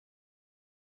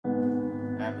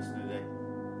I'm a student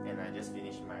and I just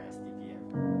finished my STPM.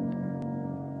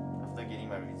 After getting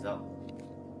my result,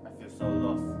 I feel so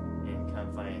lost and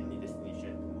can't find any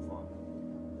destination to move on.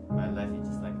 My life is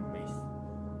just like a maze.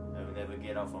 I will never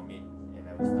get out from it and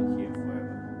I will stuck here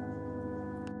forever.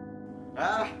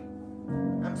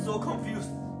 I'm so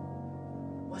confused.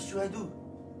 What should I do?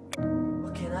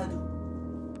 What can I do?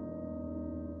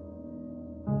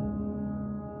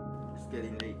 It's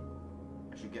getting late.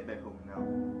 I should get back home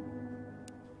now.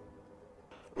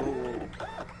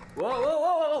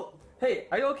 Whoa! Hey,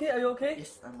 are you okay? Are you okay?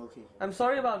 Yes, I'm okay. I'm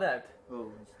sorry about that.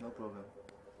 Oh, it's no problem.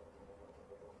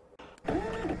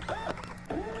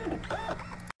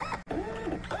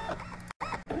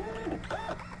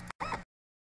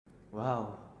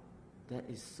 Wow, that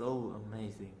is so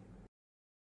amazing.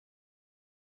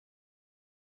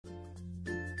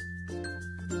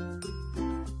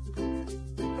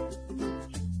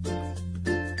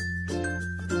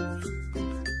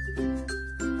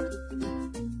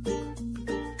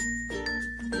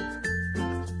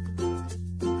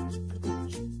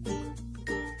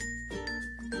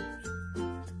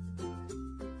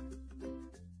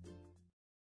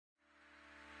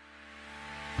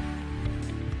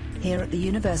 Here at the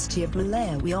University of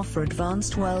Malaya we offer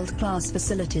advanced world-class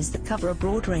facilities that cover a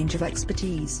broad range of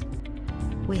expertise.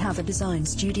 We have a design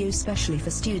studio specially for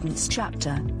students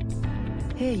chapter.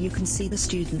 Here you can see the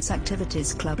students'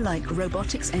 activities club like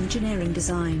robotics, engineering,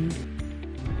 design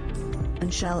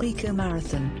and shell eco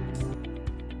marathon.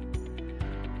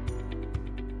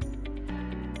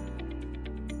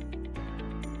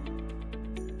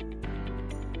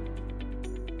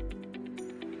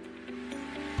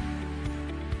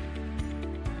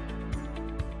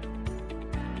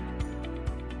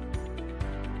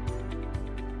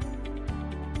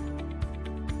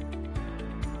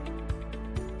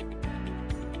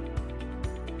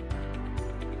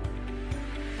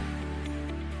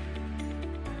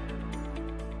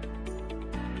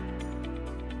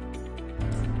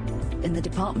 In the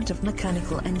Department of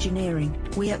Mechanical Engineering,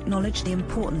 we acknowledge the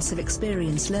importance of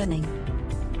experience learning.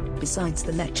 Besides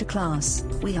the lecture class,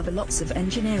 we have a lots of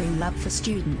engineering lab for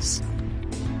students.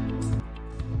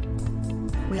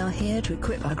 We are here to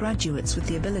equip our graduates with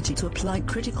the ability to apply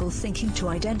critical thinking to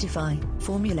identify,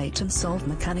 formulate and solve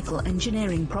mechanical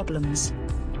engineering problems.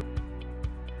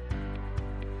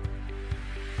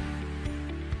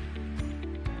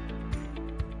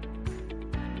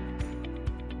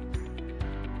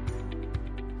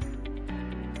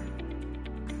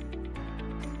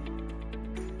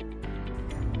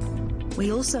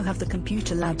 We also have the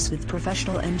computer labs with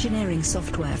professional engineering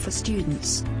software for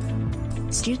students.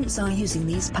 Students are using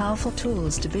these powerful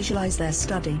tools to visualize their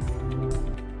study.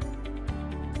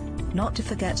 Not to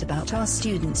forget about our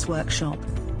students' workshop.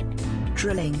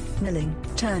 Drilling, milling,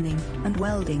 turning, and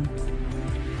welding.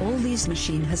 All these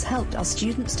machines has helped our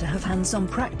students to have hands-on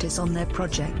practice on their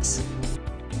projects.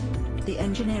 The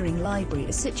engineering library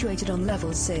is situated on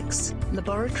level 6,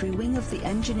 laboratory wing of the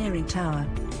engineering tower.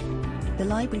 The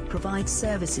library provides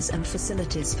services and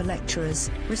facilities for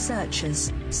lecturers,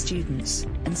 researchers, students,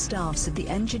 and staffs of the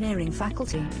engineering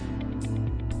faculty.